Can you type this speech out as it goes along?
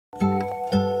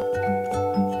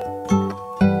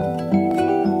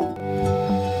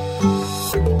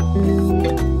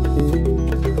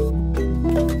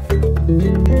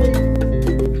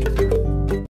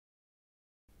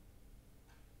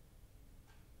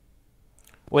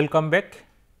Welcome back.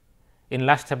 In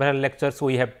last several lectures,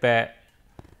 we have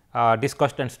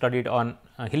discussed and studied on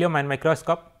helium ion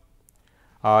microscope.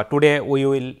 Today, we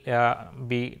will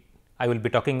I will be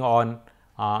talking on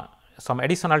some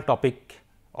additional topic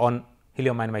on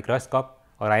helium ion microscope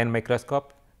or ion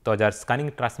microscope. Those are scanning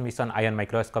transmission ion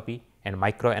microscopy and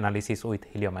microanalysis with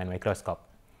helium ion microscope.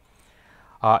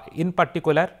 In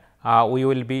particular, we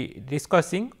will be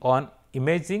discussing on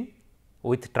imaging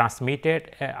with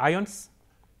transmitted ions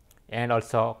and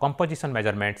also composition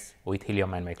measurements with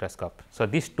helium ion microscope. So,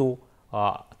 these two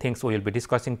things we will be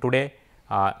discussing today,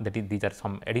 these are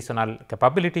some additional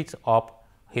capabilities of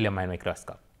helium ion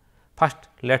microscope. First,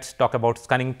 let us talk about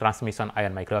scanning transmission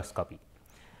ion microscopy.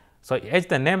 So, as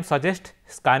the name suggests,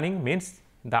 scanning means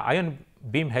the ion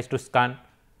beam has to scan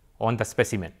on the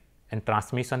specimen, and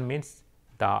transmission means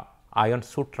the ion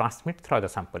should transmit through the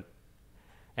sample,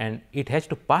 and it has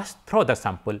to pass through the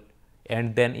sample,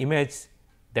 and then image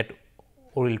that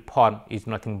will form is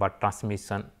nothing but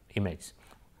transmission image.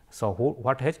 So,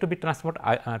 what has to be transmit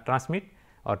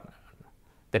or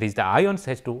that is the ions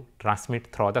has to transmit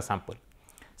through the sample.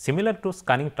 Similar to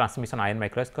scanning transmission ion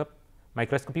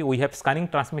microscopy, we have scanning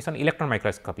transmission electron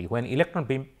microscopy. When electron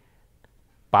beam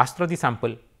pass through the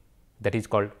sample, that is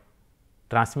called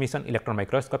transmission electron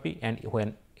microscopy, and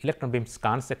when electron beam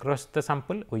scans across the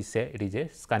sample, we say it is a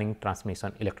scanning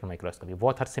transmission electron microscopy.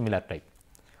 Both are similar type.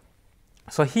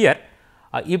 So, here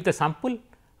if the sample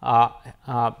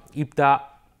if the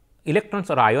electrons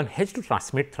or ion has to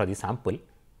transmit through the sample,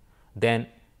 then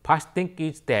first thing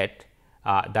is that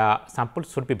the sample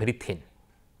should be very thin.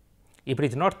 If it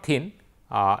is not thin,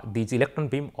 these electron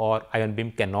beam or ion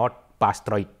beam cannot pass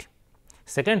through it.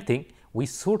 Second thing, we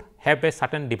should have a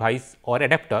certain device or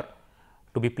adapter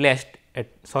to be placed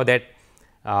so that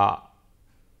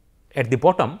at the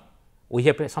bottom we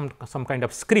have some kind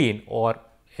of screen or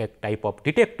a type of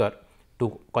detector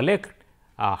to collect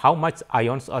how much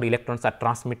ions or electrons are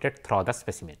transmitted through the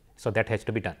specimen. So, that has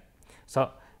to be done. So,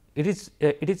 it is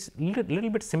little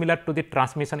bit similar to the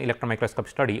transmission electron microscope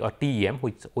study or TEM,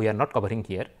 which we are not covering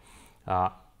here.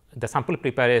 The sample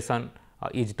preparation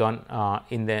is done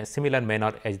in the similar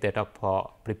manner as that of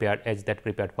prepared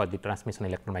for the transmission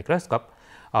electron microscope.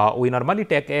 We normally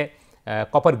take a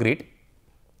copper grid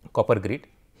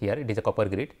here, it is a copper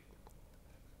grid,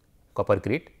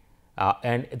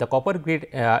 and the copper grid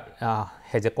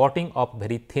has a coating of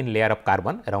very thin layer of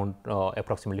carbon, around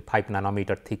approximately 5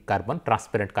 nanometer thick carbon,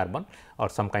 transparent carbon or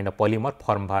some kind of polymer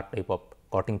form bar type of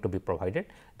coating to be provided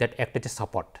that act as a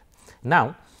support.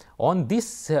 Now, on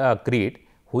this grid,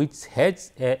 which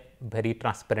has a very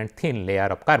transparent thin layer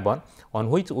of carbon, on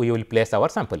which we will place our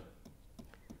sample.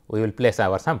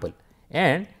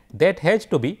 And that has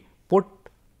to be put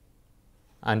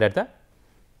under the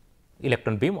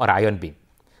electron beam or ion beam.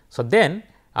 So, then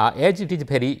as it is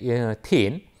very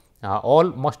thin,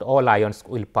 almost all ions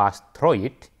will pass through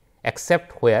it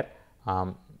except where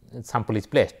sample is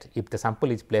placed. If the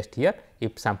sample is placed here,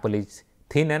 if sample is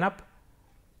thin enough,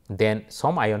 then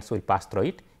some ions will pass through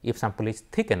it. If sample is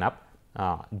thick enough,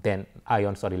 then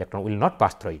ions or electron will not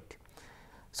pass through it.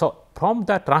 So, from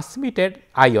the transmitted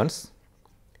ions,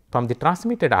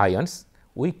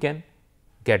 we can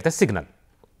get the signal.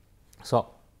 So,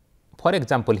 for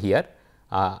example, here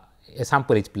a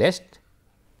sample is placed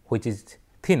which is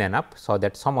thin enough, so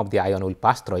that some of the ion will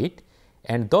pass through it,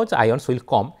 and those ions will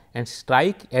come and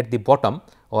strike at the bottom.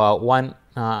 We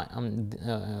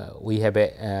have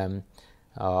a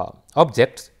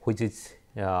object which is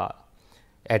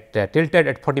tilted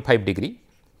at 45 degree,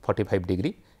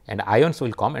 and ions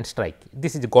will come and strike.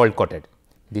 This is gold coated.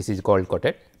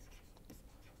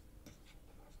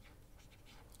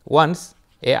 Once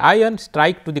a ion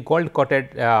strike to the gold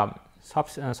coated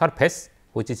surface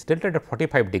which is tilted at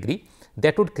 45 degree,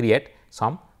 that would create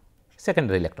some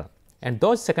secondary electron, and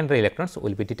those secondary electrons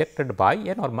will be detected by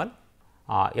a normal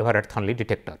Everett Thornley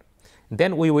detector.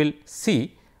 Then we will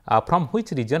see from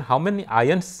which region how many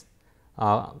ions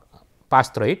pass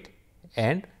through it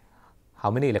and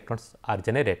how many electrons are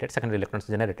generated, secondary electrons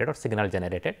generated or signal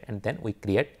generated, and then we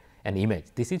create an image.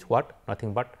 This is what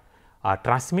nothing but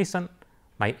transmission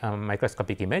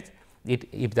microscopic image.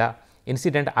 If the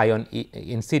incident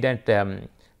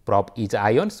probe is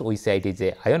ions, we say it is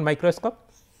a ion microscope.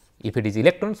 If it is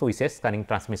electrons, we say scanning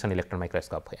transmission electron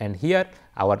microscope. And here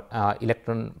our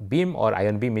electron beam or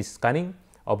ion beam is scanning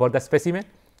over the specimen,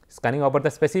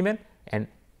 and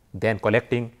then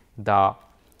collecting the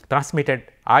transmitted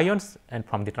ions, and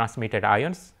from the transmitted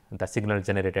ions the signals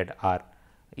generated are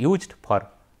used for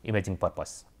imaging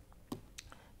purpose.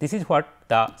 This is what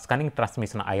the scanning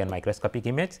transmission ion microscopic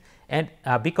image, and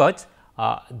because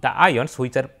the ions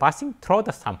which are passing through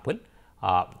the sample,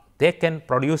 they can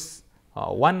produce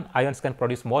one ions can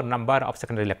produce more number of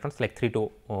secondary electrons, like 3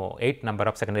 to 8 number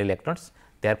of secondary electrons.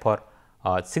 Therefore,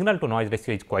 signal to noise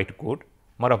ratio is quite good.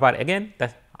 Moreover, again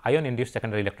the ion induced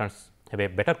secondary electrons have a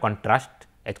better contrast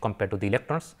as compared to the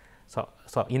electrons. So,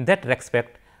 in that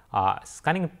respect,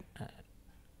 scanning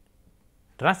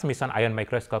transmission ion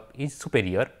microscope is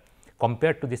superior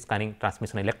compared to the scanning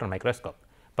transmission electron microscope.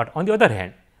 But on the other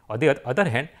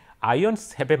hand,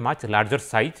 ions have a much larger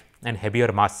size and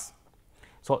heavier mass.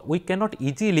 So, we cannot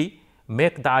easily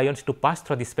make the ions to pass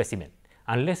through the specimen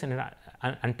unless and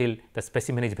until the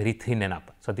specimen is very thin enough.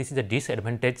 So, this is a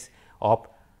disadvantage of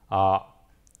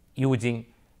using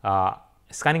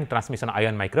scanning transmission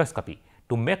ion microscopy.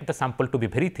 To make the sample to be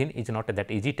very thin is not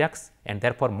that easy task, and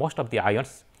therefore, most of the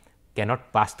ions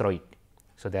cannot pass through it.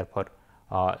 So, therefore,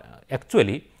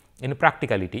 actually in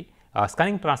practicality,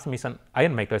 scanning transmission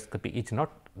ion microscopy is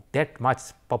not that much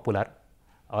popular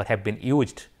or have been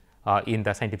used in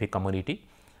the scientific community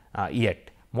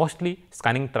yet. Mostly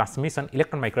scanning transmission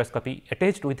electron microscopy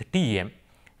attached with TEM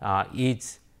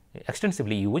is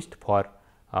extensively used for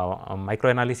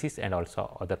microanalysis and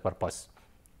also other purpose,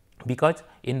 because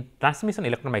in transmission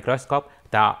electron microscope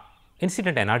the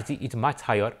incident energy is much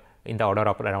higher, in the order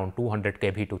of around 200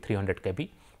 kV to 300 kV.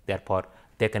 Therefore,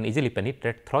 they can easily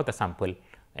penetrate through the sample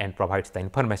and provides the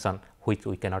information which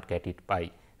we cannot get it by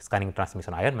scanning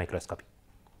transmission ion microscopy.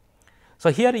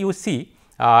 So, here you see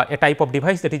a type of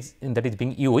device that is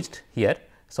being used here.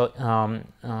 So,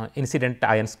 incident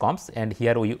ions comes, and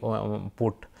here we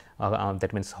put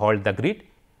that means hold the grid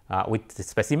with the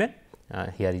specimen.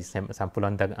 Here is sample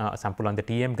on the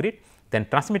TEM grid. Then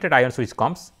transmitted ions which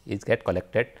comes is get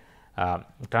collected.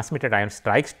 Transmitted ion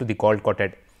strikes to the gold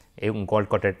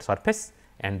coated surface,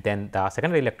 and then the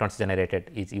secondary electrons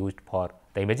generated is used for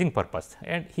the imaging purpose.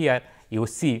 And here you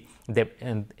see the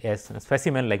a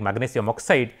specimen like magnesium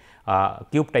oxide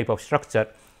cube type of structure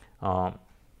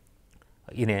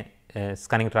in a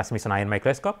scanning transmission ion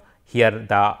microscope. Here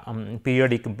the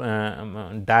periodic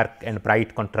dark and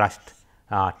bright contrast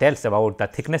tells about the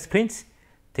thickness fringe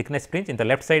in the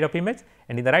left side of image,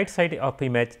 and in the right side of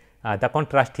image the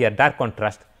contrast here, dark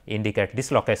contrast, indicate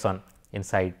dislocation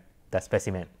inside the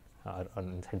specimen or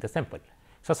inside the sample.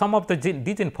 So, some of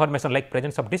these information like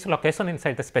presence of dislocation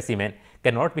inside the specimen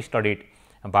cannot be studied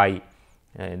by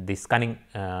the scanning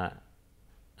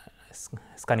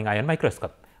ion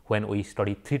microscope when we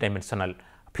study 3-dimensional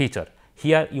feature.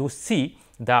 Here you see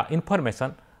the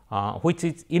information which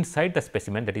is inside the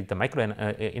specimen, that is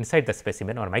the inside the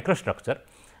specimen or microstructure,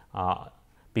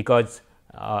 because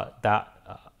the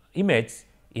image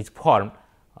is formed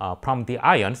from the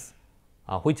ions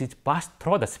which is passed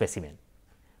through the specimen.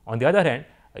 On the other hand,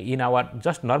 in our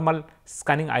just normal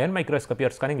scanning ion microscopy or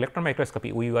scanning electron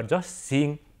microscopy, we are just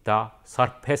seeing the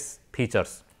surface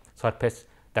features,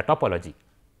 the topology,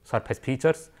 surface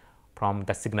features from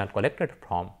the signals collected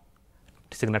from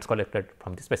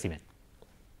the specimen.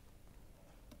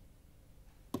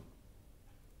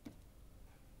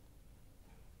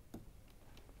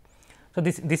 So,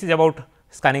 this is about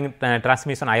scanning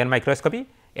transmission ion microscopy.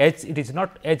 As it is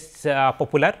not as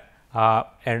popular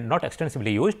and not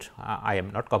extensively used, I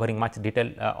am not covering much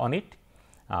detail on it.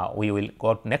 We will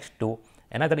go next to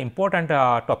another important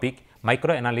topic,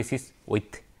 microanalysis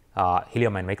with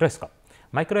helium ion microscope.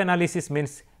 Microanalysis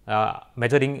means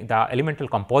measuring the elemental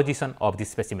composition of the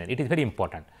specimen. It is very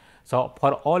important. So,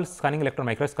 for all scanning electron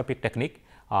microscopic technique,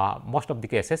 most of the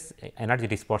cases energy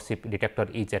dispersive detector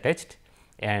is attached,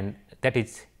 and that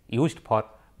is used for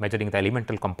measuring the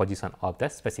elemental composition of the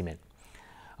specimen.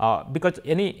 Because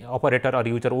any operator or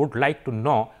user would like to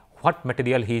know what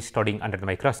material he is studying under the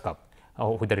microscope,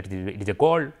 whether it is a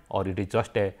gold or it is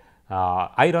just a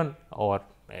iron or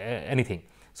anything.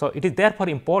 So, it is therefore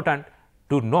important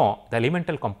to know the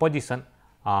elemental composition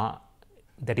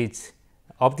that is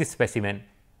of the specimen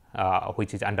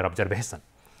which is under observation.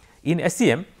 In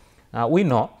SEM, we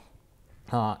know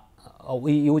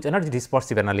we use energy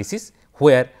dispersive analysis,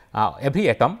 where every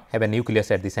atom have a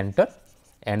nucleus at the center,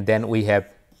 and then we have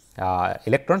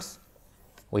electrons,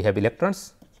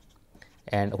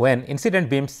 and when incident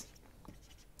beam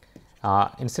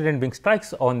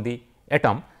strikes on the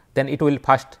atom, then it will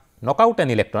first knock out an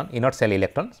electron, inert shell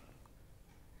electrons.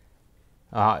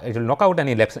 It will knock out an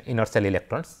inert shell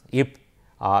electrons if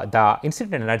the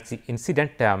incident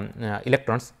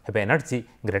electrons have energy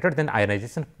greater than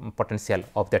ionization potential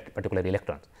of that particular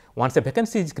electron. Once a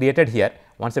vacancy is created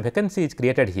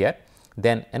here,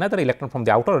 then another electron from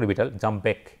the outer orbital jump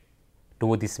back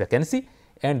to this vacancy,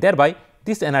 and thereby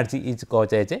this energy is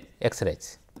caused as a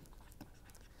X-rays.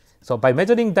 So, by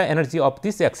measuring the energy of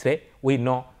this X-ray, we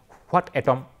know what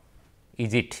atom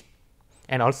is it,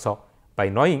 and also by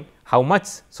knowing how much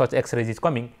such X-rays is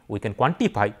coming, we can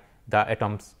quantify the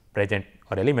atoms present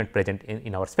or element present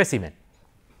in our specimen.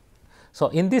 So,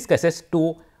 in these cases,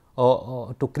 to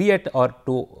create or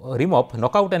to remove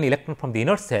knock out an electron from the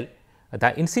inner shell,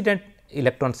 the incident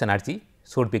electron's energy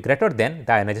should be greater than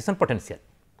the ionization potential.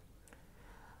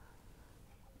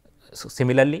 So,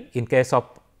 similarly, in case of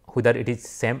whether it is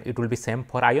same, it will be same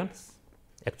for ions,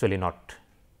 actually not.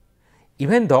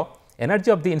 Even though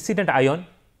energy of the incident ion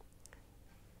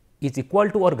is equal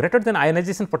to or greater than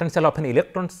ionization potential of an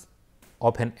electrons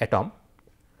of an atom,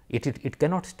 it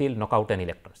cannot still knock out an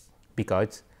electrons,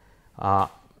 because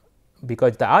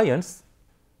the ions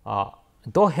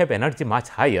though have energy much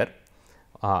higher,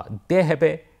 they have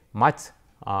a much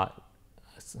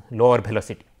lower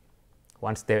velocity.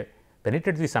 Once they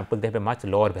penetrate the sample, they have a much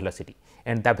lower velocity,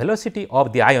 and the velocity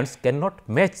of the ions cannot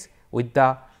match with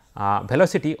the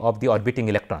velocity of the orbiting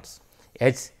electrons.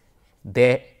 As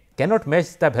they cannot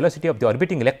match the velocity of the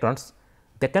orbiting electrons,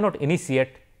 they cannot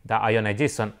initiate the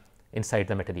ionization inside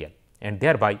the material, and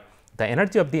thereby the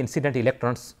energy of the incident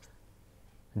electrons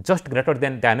just greater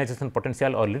than the ionization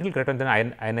potential or little greater than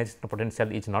ionization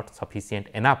potential is not sufficient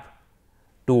enough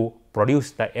to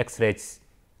produce the X-rays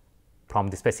from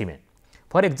the specimen.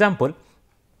 For example,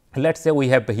 let us say we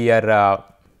have here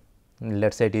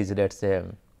let us say it is let us say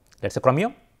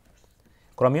chromium.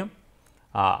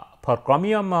 For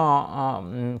chromium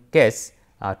case,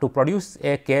 to produce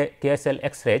a KSL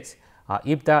X-rays,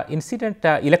 if the incident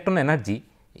electron energy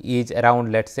is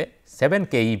around let us say 7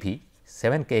 keV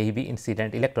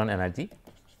incident electron energy,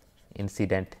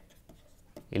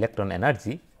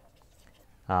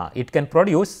 it can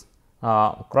produce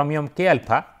chromium K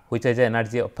alpha, which has an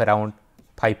energy of around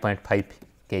 5.5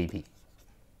 keV.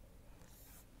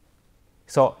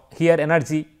 So, here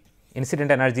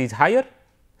incident energy is higher,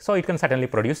 so it can certainly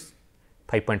produce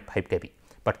 5.5 keV,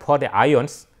 but for the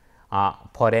ions,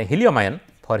 for a helium ion,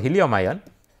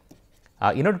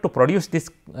 in order to produce this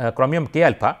chromium K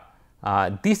alpha,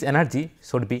 this energy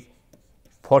should be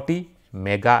 40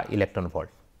 mega electron volt.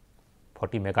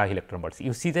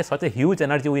 You see, there is such a huge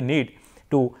energy we need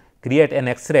to create an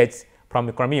X-rays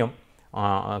from chromium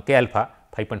K alpha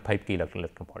 5.5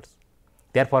 electron volts.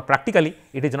 Therefore, practically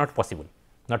it is not possible,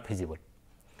 not feasible,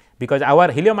 because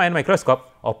our helium ion microscope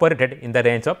operated in the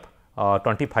range of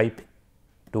 25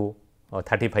 to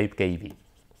 35 keV.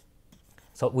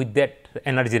 So, with that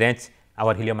energy range,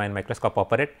 our helium ion microscope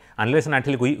operate, unless and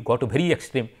until we go to very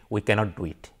extreme, we cannot do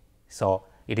it. So,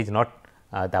 it is not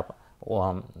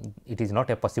it is not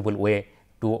a possible way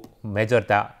to measure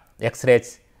the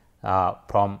X-rays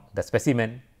from the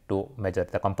specimen to measure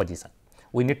the composition.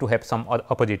 We need to have some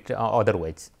other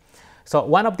ways. So,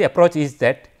 one of the approach is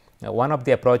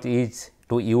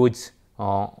to use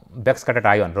backscattered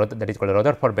ion, that is called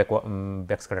Rutherford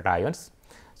backscattered ions.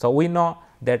 So, we know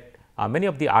that many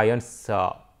of the ions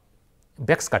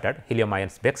backscattered, helium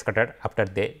ions backscattered after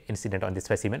they incident on the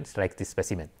specimen, strike the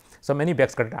specimen. So, many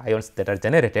backscattered ions that are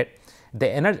generated,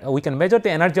 we can measure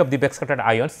the energy of the backscattered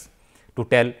ions to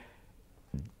tell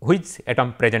which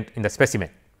atom present in the specimen.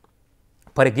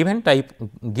 For a given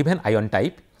ion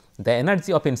type, the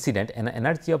energy of incident and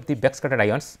energy of the backscattered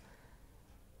ions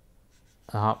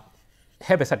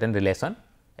have a certain relation.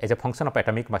 As a function of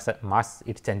atomic mass,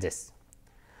 it changes.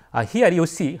 Here you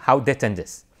see how they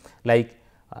changes, like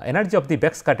energy of the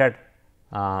backscattered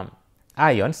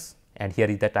ions, and here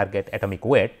is the target atomic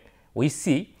weight. We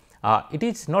see it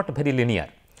is not very linear,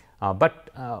 but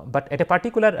at a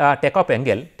particular takeoff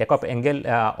angle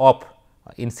of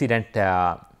incident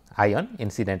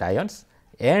ions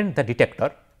and the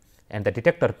detector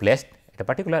placed at a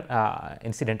particular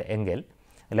incident angle,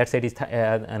 let us say it is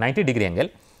 90 degree angle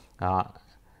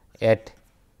at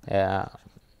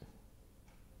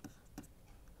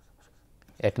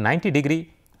 90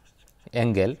 degree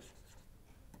angle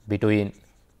between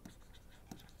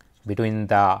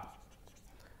the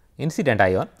incident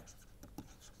ion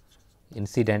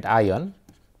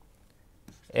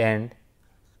and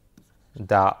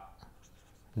the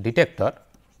detector,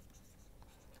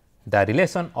 the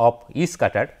relation of E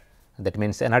scattered, that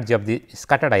means energy of the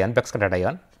scattered ion, backscattered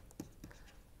ion,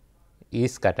 E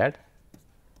scattered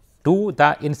to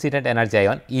the incident energy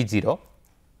ion E 0,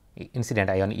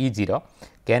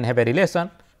 can have a relation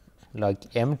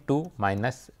like m 2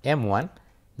 minus m 1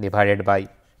 divided by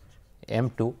m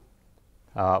 2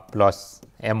 plus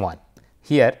m 1.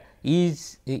 Here E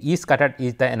scattered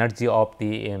is the energy of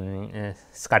the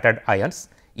scattered ions,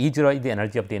 E 0 is the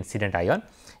energy of the incident ion,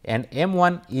 and m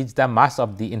 1 is the mass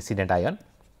of the incident ion,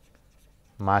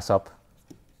 mass of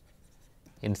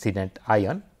incident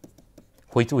ion,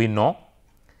 which we know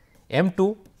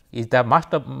m2 is the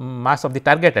mass of the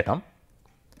target atom,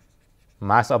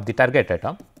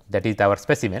 that is our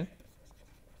specimen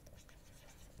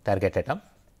target atom.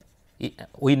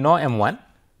 We know m1,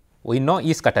 we know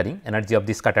E scattering, energy of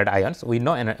the scattered ions, we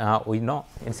know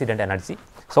incident energy.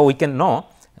 So, we can know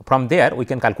from there we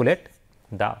can calculate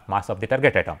the mass of the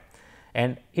target atom,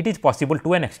 and it is possible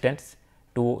to an extent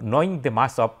to knowing the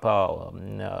mass of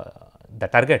the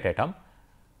target atom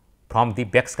from the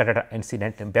backscattered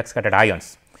backscattered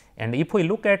ions. And if we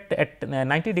look at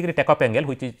 90 degree takeoff angle,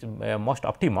 which is most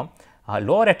optimum,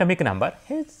 lower atomic number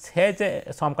has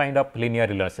some kind of linear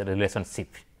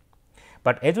relationship.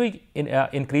 But as we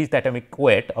increase the atomic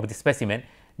weight of the specimen,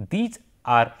 these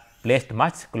are placed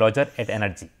much closer at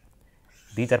energy.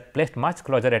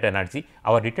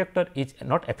 Our detector is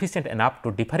not efficient enough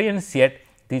to differentiate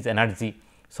this energy,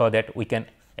 so that we can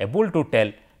able to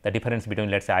tell the difference between,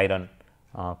 let us say, iron,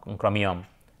 chromium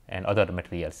and other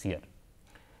materials here.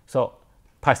 So,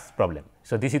 first problem.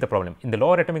 So, this is the problem. In the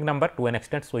lower atomic number, to an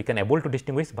extent, so we can able to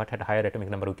distinguish, but at higher atomic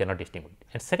number we cannot distinguish.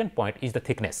 And second point is the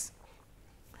thickness.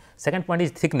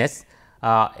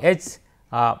 As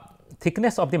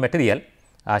thickness of the material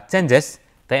changes,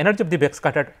 the energy of the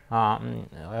backscattered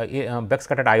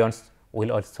ions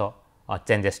will also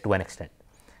changes to an extent.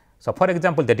 So, for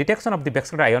example, the detection of the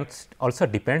backscattered ions also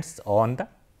depends on the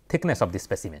thickness of the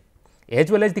specimen,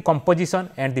 as well as the composition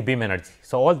and the beam energy.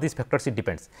 So, all these factors it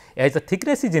depends. As the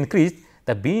thickness is increased,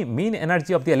 the mean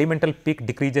energy of the elemental peak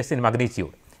decreases in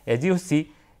magnitude. As you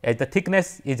see, as the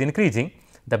thickness is increasing,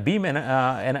 the beam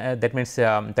that means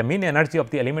the mean energy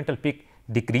of the elemental peak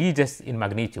decreases in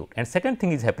magnitude. And second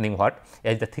thing is happening what?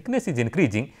 As the thickness is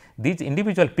increasing, these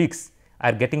individual peaks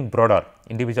are getting broader.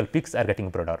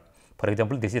 For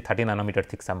example, this is 30 nanometer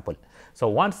thick sample. So,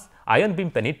 once ion beam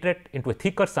penetrate into a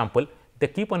thicker sample, they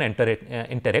keep on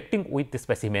interacting with the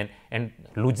specimen and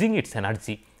losing its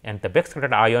energy, and the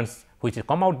backscattered ions which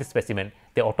come out the specimen,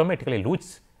 they automatically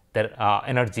lose their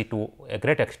energy to a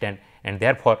great extent, and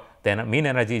therefore, the mean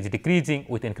energy is decreasing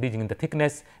with increasing in the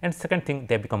thickness. And second thing,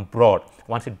 they become broad.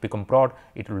 Once it become broad,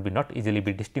 it will be not easily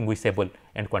be distinguishable,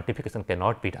 and quantification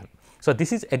cannot be done. So,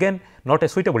 this is again not a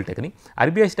suitable technique.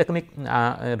 RBI's technique,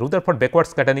 Rutherford backward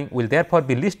scattering, will therefore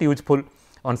be least useful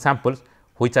on samples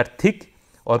which are thick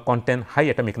or contain high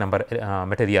atomic number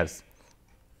materials,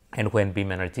 and when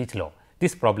beam energy is low.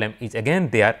 This problem is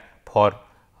again there for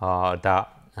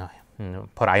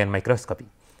for ion microscopy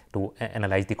to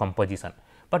analyze the composition.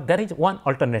 But there is one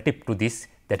alternative to this,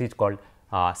 that is called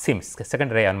SIMS,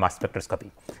 secondary ion mass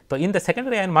spectroscopy. So, in the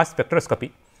secondary ion mass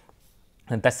spectroscopy,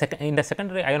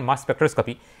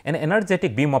 an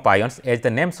energetic beam of ions, as the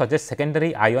name suggests,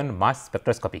 secondary ion mass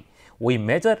spectroscopy, we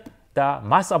measure the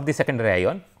mass of the secondary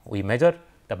ion,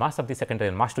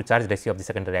 mass to charge ratio of the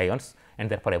secondary ions,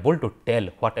 and therefore able to tell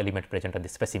what element present on the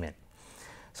specimen.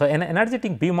 So, an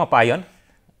energetic beam of ion,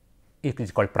 it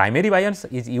is called primary ions,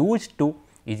 is used to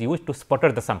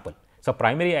sputter the sample. So,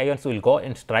 primary ions will go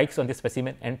and strikes on the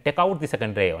specimen and take out the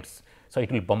secondary ions. So,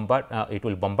 it will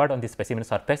bombard on the specimen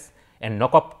surface and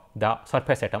knock up the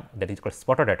surface atom, that is called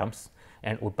sputtered atoms,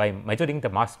 and by measuring the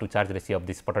mass to charge ratio of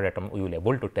the sputtered atom, we will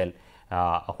able to tell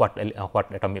what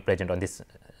atom is present on this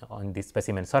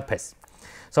specimen surface.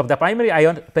 So, the primary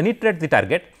ion penetrate the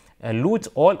target, lose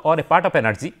all or a part of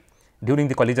energy during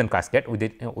the collision cascade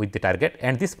with the target,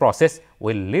 and this process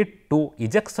will lead to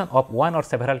ejection of one or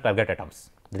several target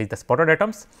atoms, that is the sputtered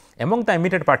atoms. Among the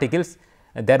emitted particles,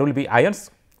 there will be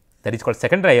ions, that is called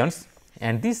secondary ions,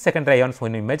 and these secondary ions,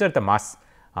 when we measure the mass,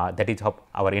 that is of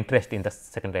our interest in the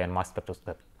secondary ion mass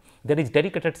spectroscopy. There is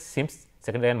dedicated SIMS,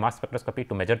 secondary ion mass spectroscopy,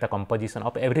 to measure the composition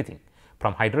of everything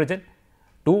from hydrogen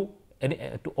to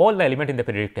all the element in the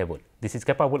periodic table. This is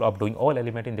capable of doing all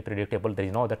element in the periodic table. There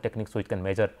is no other techniques which can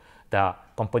measure the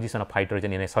composition of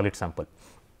hydrogen in a solid sample.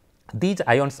 These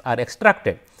ions are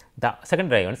extracted, the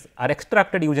secondary ions are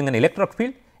extracted using an electric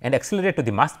field and accelerated to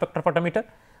the mass spectrophotometer,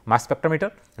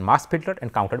 and mass filtered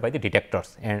and counted by the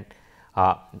detectors, and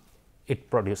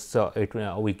it produces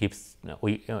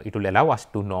it will allow us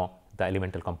to know the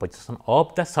elemental composition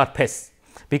of the surface,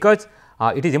 because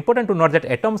it is important to note that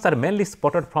atoms are mainly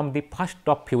spotted from the first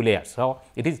top few layers. So,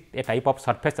 it is a type of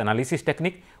surface analysis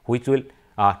technique which will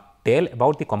tell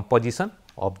about the composition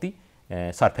of the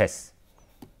surface.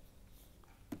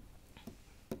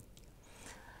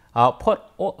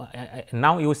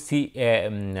 Now, you see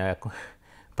a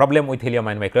problem with helium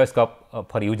ion microscope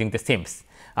for using the SIMS.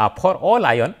 For all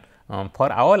ion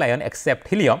except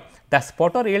helium, the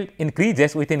spotter yield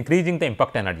increases with increasing the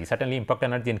impact energy. Certainly, impact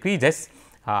energy increases,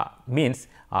 means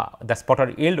the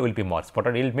spotter yield will be more.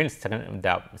 Spotter yield means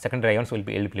the secondary ions will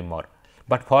be more,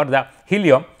 but for the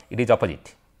helium it is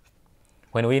opposite.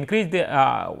 When we increase the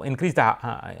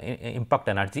impact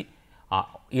energy,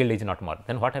 yield is not more.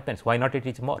 Then what happens? Why not it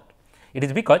is more? It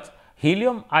is because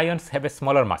helium ions have a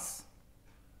smaller mass,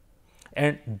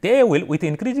 and they will, with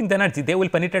increasing the energy, they will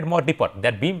penetrate more deeper.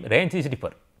 Their beam range is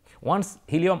deeper. Once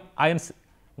helium ions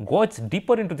goes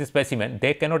deeper into the specimen,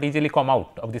 they cannot easily come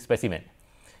out of the specimen,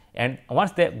 and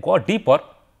once they go deeper,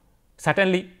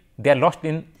 certainly they are lost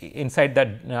inside the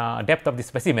depth of the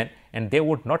specimen, and they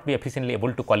would not be efficiently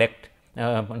able to collect,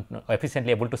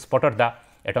 efficiently able to sputter the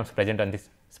atoms present on this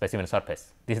specimen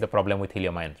surface. This is the problem with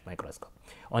helium ion microscope.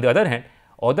 On the other hand,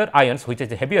 other ions which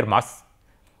has a heavier mass,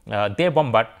 they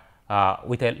bombard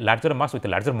with a larger mass, with a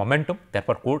larger momentum,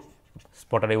 therefore could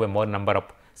sputter away more number of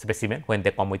specimen when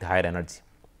they come with higher energy.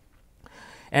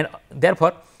 And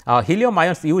therefore, helium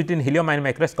ions used in helium ion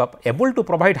microscope able to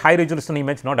provide high resolution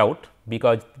image, no doubt,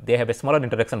 because they have a smaller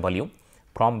interaction volume.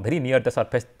 From very near the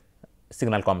surface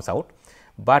signal comes out,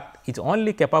 but is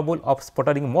only capable of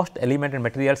sputtering most element and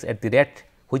materials at the rate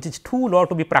which is too low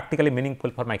to be practically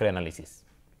meaningful for microanalysis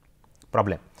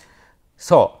problem.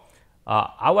 So,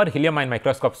 our helium ion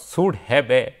microscope should have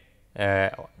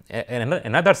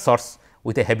another source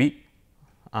with a heavy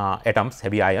atoms,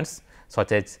 heavy ions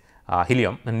such as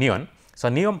helium and neon. So,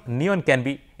 neon can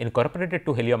be incorporated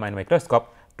to helium ion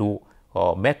microscope to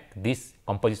make this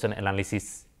composition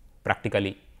analysis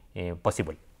practically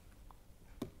possible.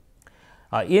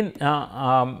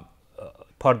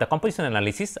 For the composition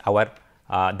analysis,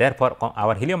 therefore,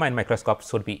 our helium ion microscope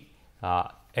should be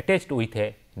attached with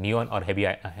a neon or heavy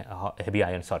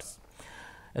ion source.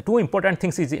 Two important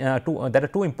things is there are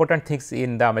two important things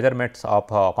in the measurements of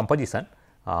composition.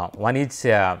 One is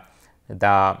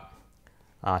the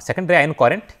secondary ion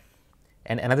current,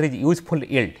 and another is useful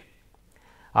yield.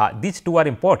 These two are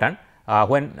important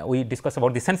when we discuss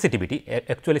about the sensitivity.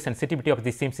 Actually, sensitivity of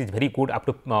the SIMS is very good up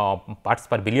to parts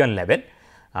per billion level,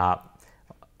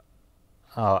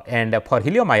 and for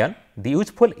helium ion the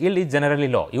useful yield is generally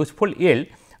low. Useful yield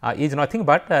is nothing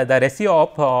but the ratio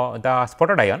of the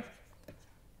sputtered ion,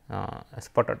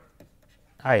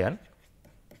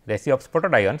 ratio of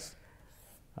sputtered ions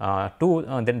to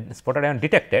then sputtered ion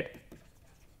detected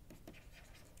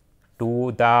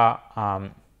to the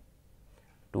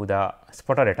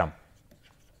sputter atom.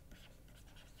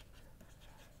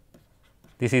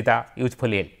 This is the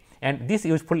useful yield, and this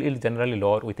useful yield is generally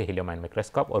lower with a helium ion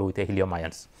microscope or with a helium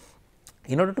ions.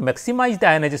 In order to maximize the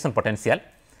ionization potential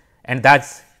and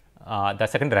thus the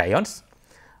secondary ions,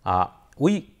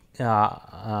 we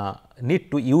need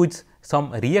to use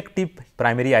some reactive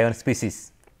primary ion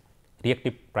species. The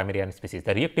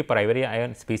reactive primary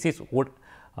ion species would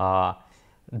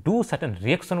do certain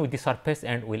reaction with the surface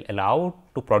and will allow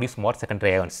to produce more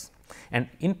secondary ions. And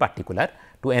in particular,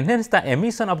 to enhance the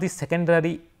emission of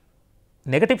the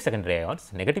negative secondary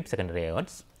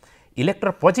ions,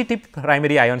 electropositive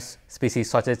primary ions species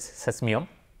such as cesium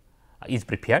is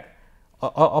prepared.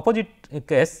 Opposite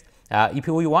case, if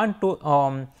we want to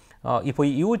if we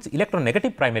use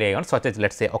electronegative primary ions such as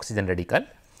let us say oxygen radical,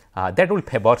 that will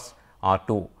favors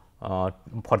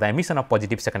for the emission of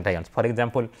positive secondary ions. For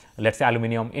example, let us say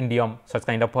aluminum, indium, such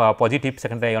kind of positive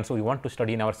secondary ions we want to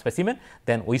study in our specimen,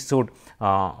 then we should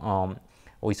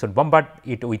bombard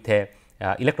it with a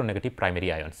electronegative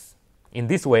primary ions. In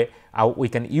this way, we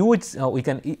can increase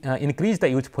the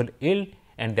useful yield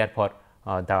and therefore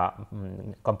the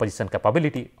composition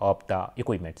capability of the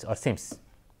equipments or SIMS.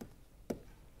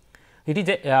 It is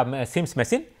a SIMS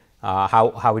machine.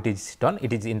 How it is done?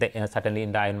 It is in the certainly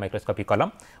in the ion microscopy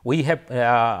column. We have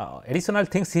additional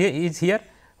things here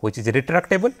which is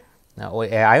retractable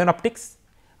ion optics,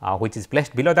 which is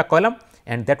placed below the column,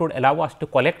 and that would allow us to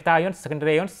collect the ions,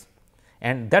 secondary ions,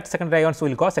 and that secondary ions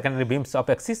will go secondary beams of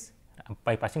axis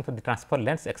by passing through the transfer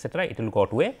lens, etc. It will go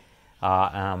to a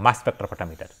mass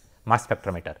spectrometer.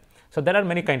 So, there are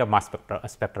many kind of mass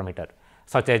spectrometer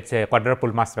such as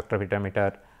quadruple mass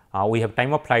spectrometer. We have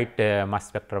time of flight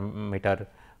mass spectrometer,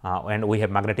 and we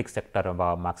have magnetic sector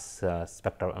mass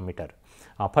spectrometer.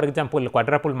 For example,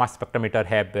 quadruple mass spectrometer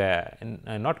have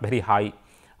not very high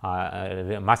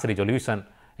mass resolution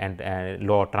and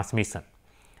low transmission,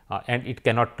 and it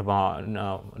cannot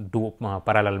do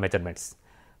parallel measurements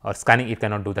or scanning. It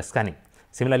cannot do the scanning.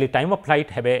 Similarly, time of flight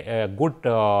have a good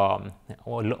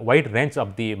wide range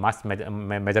of the mass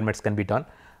measurements can be done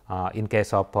in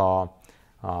case of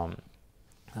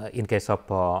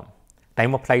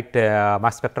time of flight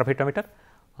mass spectrophotometer,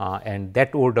 and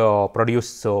that would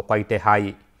produce quite a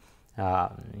high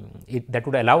that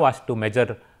would allow us to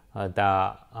measure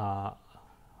the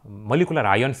molecular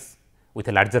ions with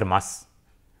a larger mass,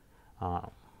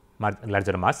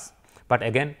 but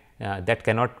again that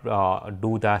cannot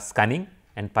do the scanning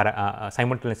and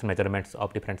simultaneous measurements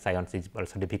of different ions is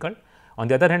also difficult. On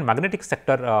the other hand, magnetic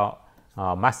sector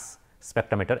mass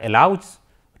spectrometer allows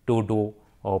to do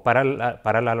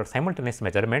parallel or simultaneous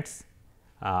measurements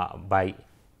by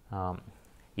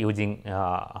using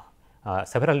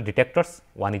several detectors.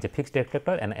 One is a fixed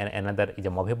detector and another is a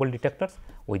movable detectors.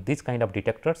 With this kind of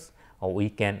detectors, we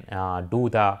can do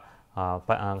the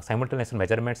simultaneous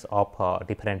measurements of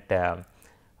different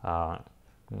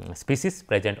species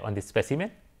present on the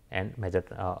specimen and measure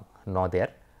know their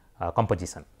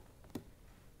composition.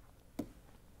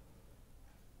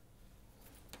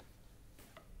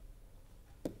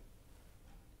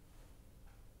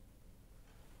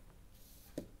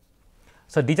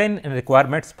 So, design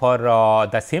requirements for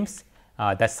the SIMS,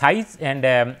 the size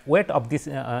and weight of this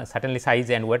certainly size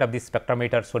and weight of this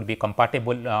spectrometer should be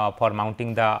compatible for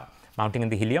mounting in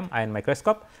the helium ion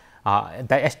microscope.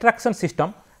 The extraction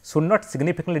system should not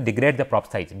significantly degrade the probe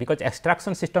size, because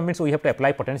extraction system means we have to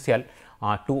apply potential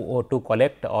to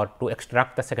collect or to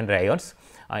extract the secondary ions,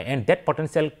 and that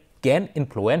potential can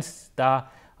influence the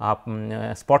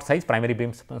spot size, primary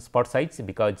beam spot size,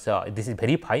 because this is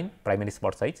very fine primary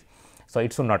spot size. So,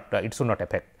 it should not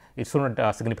affect, it should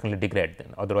not significantly degrade,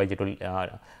 otherwise it will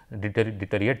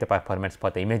deteriorate the performance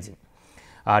for the imaging.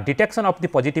 Detection of the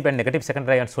positive and negative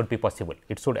secondary ions should be possible.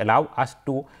 It should allow us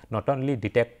to not only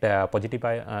detect positive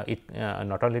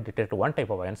not only detect one type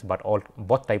of ions, but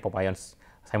both type of ions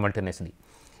simultaneously.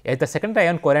 As the secondary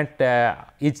ion current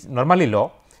is normally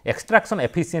low, extraction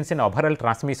efficiency and overall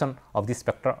transmission of the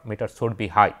spectrometer should be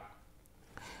high.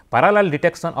 Parallel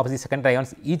detection of the secondary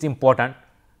ions is important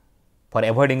for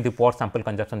avoiding the poor sample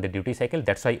consumption in the duty cycle.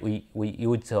 That is why we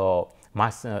use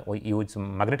we use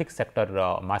magnetic sector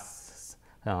mass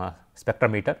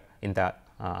spectrometer in the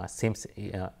SIMS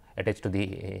attached to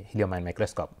the helium ion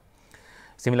microscope.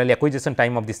 Similarly, acquisition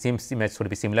time of the SIMS image should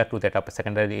be similar to that of a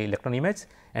secondary electron image,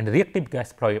 and reactive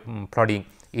gas prodding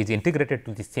is integrated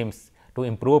to the SIMS to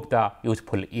improve the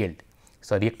useful yield.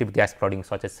 So, reactive gas prodding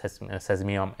such as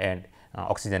cesium and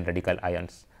oxygen radical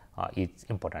ions is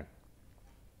important.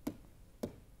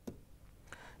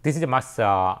 This is a mass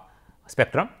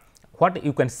spectrum. What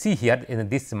you can see here in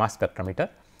this mass spectrometer,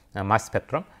 mass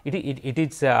spectrum, it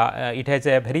has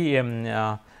a very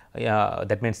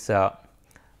that means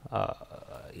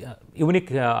unique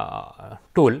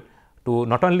tool to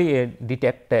not only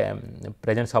detect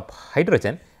presence of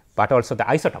hydrogen, but also the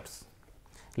isotopes.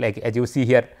 Like as you see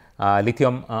here,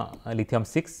 lithium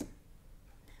 6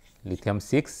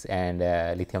 and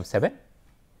lithium 7.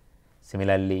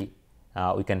 Similarly,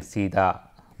 we can see the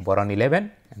boron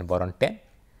 11 and boron 10.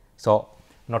 So,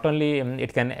 not only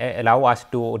it can allow us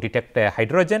to detect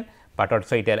hydrogen, but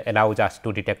also it allows us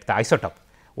to detect the isotope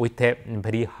with a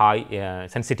very high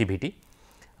sensitivity.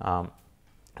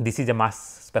 This is a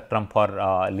mass spectrum for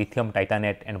lithium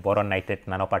titanate and boron nitrate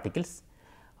nanoparticles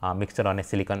mixed on a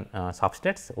silicon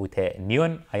substrates with a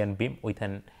neon ion beam with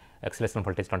an acceleration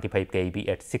voltage 25 keV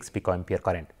at 6 picoampere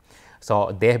current.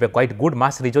 So, they have a quite good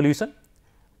mass resolution.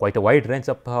 Quite a wide range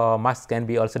of mass can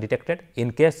be also detected.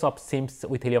 In case of SIMS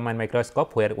with helium ion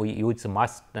microscope, where we use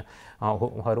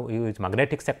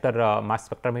magnetic sector mass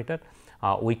spectrometer,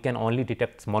 we can only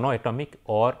detect monoatomic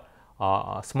or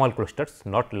small clusters,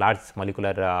 not large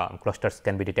molecular clusters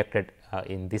can be detected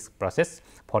in this process.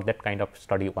 For that kind of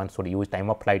study, one should use time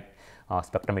of flight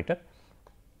spectrometer.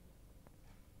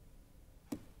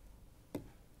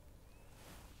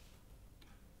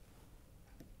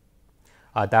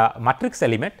 The matrix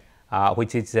element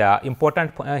which is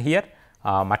important here,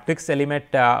 matrix element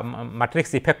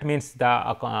matrix effect means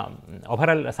the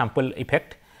overall sample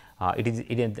effect. It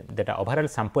is that overall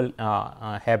sample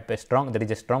have a strong, there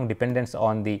is a strong dependence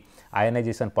on the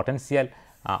ionization potential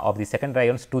of the secondary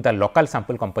ions to the local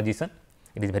sample composition.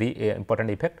 It is very important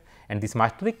effect, and this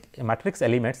matrix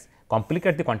elements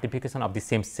complicate the quantification of the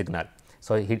SIMS signal.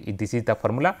 So, this is the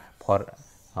formula for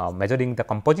measuring the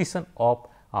composition of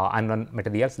unknown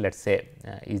materials. Let us say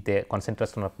is the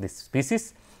concentration of this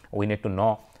species. We need to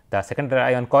know the secondary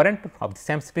ion current of the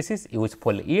same species,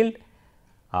 useful yield,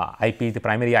 IP is the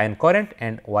primary ion current,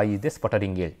 and Y is the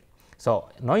sputtering yield. So,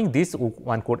 knowing this,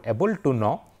 one could able to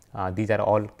know these are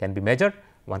all can be measured.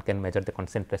 One can measure the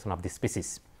concentration of the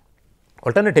species.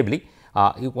 Alternatively,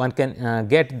 one can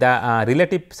get the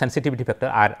relative sensitivity factor,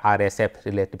 RSF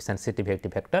relative sensitivity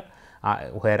factor,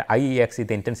 where IEX is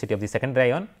the intensity of the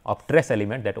secondary ion of trace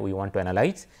element that we want to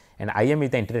analyze, and IM is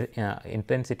the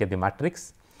intensity of the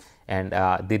matrix, and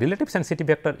the relative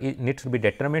sensitivity factor needs to be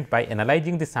determined by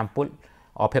analyzing the sample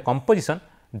of a composition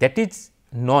that is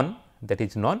known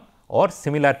or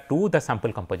similar to the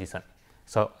sample composition.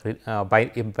 So,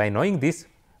 by knowing this,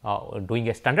 doing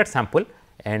a standard sample,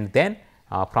 and then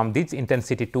from this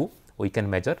intensity 2 we can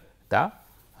measure the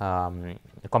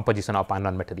composition of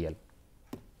unknown material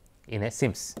in a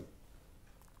SIMS.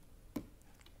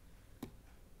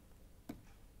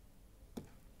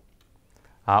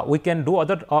 We can do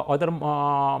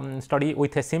other study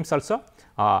with a SIMS also.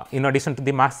 In addition to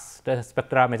the mass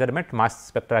spectra measurement, mass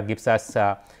spectra gives us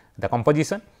the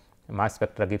composition. Mass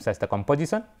spectra gives us the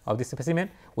composition of the specimen.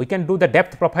 We can do the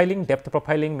depth profiling. Depth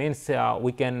profiling means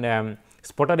we can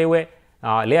sputter away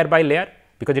layer by layer,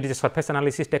 because it is a surface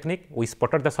analysis technique. We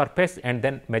sputter the surface and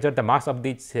then measure the mass of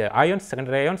these ions,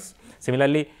 secondary ions.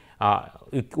 Similarly,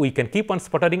 we can keep on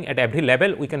sputtering at every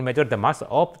level. We can measure the mass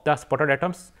of the sputtered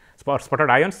atoms, sputtered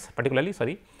ions, particularly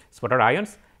sputtered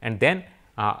ions, and then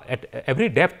at every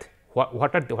depth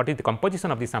what is the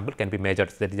composition of the sample can be measured.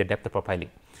 That is a depth profiling,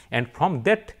 and from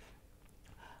that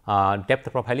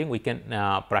depth profiling we can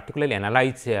particularly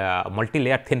analyze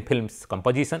multi-layer thin films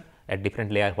composition at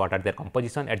different layer, what are their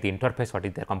composition, at the interface what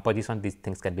is their composition, these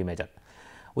things can be measured.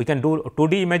 We can do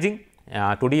 2D imaging.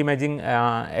 2D imaging,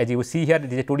 as you see here,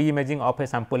 this is a 2D imaging of a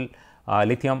sample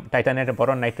lithium titanate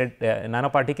boron nitrate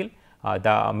nanoparticle.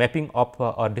 The mapping of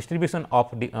or distribution of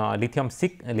the lithium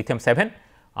 7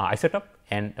 isotope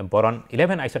and boron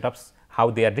 11 isotopes, how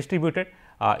they are distributed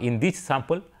in this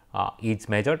sample is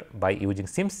measured by using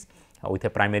SIMS with a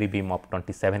primary beam of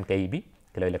 27 keV,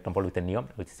 kilo electron volt with a neon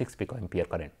with 6 picoampere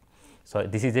current. So,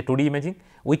 this is a 2D imaging.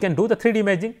 We can do the 3D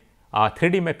imaging,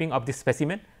 3D mapping of this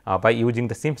specimen by using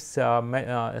the SIMS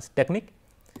technique.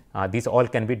 These all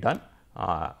can be done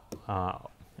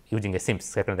using a SIMS,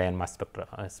 secondary ion mass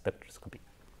spectroscopy.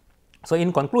 So,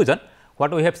 in conclusion,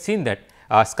 what we have seen that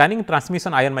scanning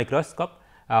transmission ion microscope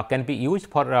can be used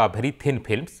for very thin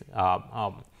films.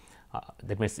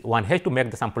 That means, one has to make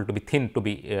the sample to be thin to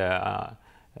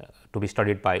be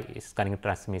studied by scanning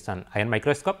transmission ion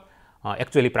microscope.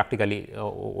 Actually, practically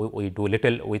we do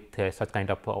little with such kind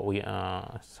of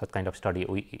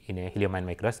study in a helium ion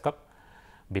microscope,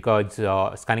 because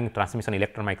scanning transmission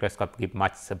electron microscope give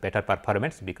much better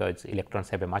performance, because electrons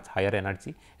have a much higher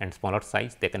energy and smaller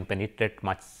size. They can penetrate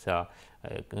much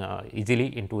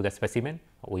easily into the specimen.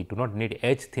 We do not need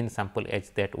edge thin sample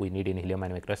edge that we need in helium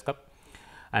ion microscope.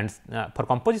 And for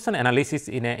composition analysis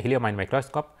in a helium ion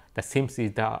microscope, the SIMS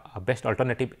is the best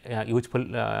alternative useful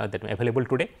that available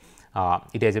today.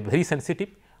 It is a very sensitive.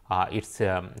 Its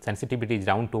sensitivity is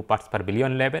down to parts per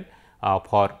billion level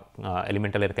for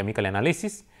elemental and chemical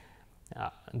analysis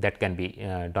that can be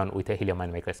done with a helium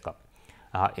ion microscope.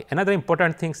 Another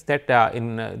important thing is that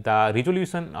in the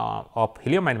resolution of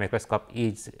helium ion microscope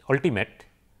is ultimate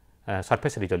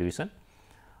surface resolution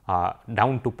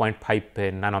down to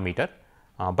 0.5 nanometer.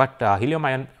 But helium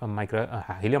ion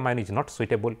is not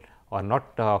suitable or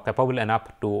not capable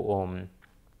enough to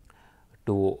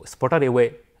sputter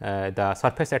away the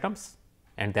surface atoms,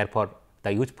 and therefore,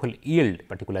 the useful yield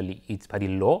particularly is very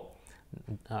low,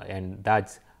 and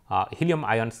thus helium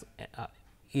ions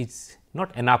is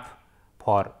not enough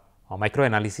for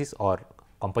microanalysis or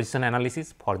composition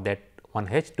analysis. For that, one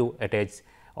has to attach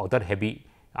other heavy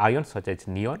ions such as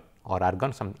neon or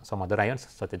argon, some other ions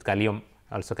such as gallium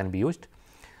also can be used.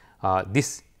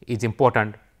 This is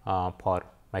important for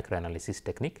microanalysis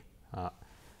technique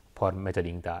for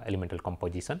measuring the elemental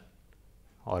composition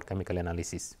or chemical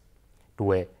analysis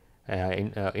to a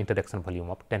introduction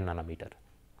volume of 10 nanometer.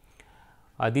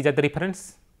 These are the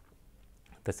reference,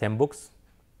 the same books.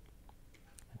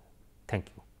 Thank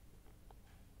you.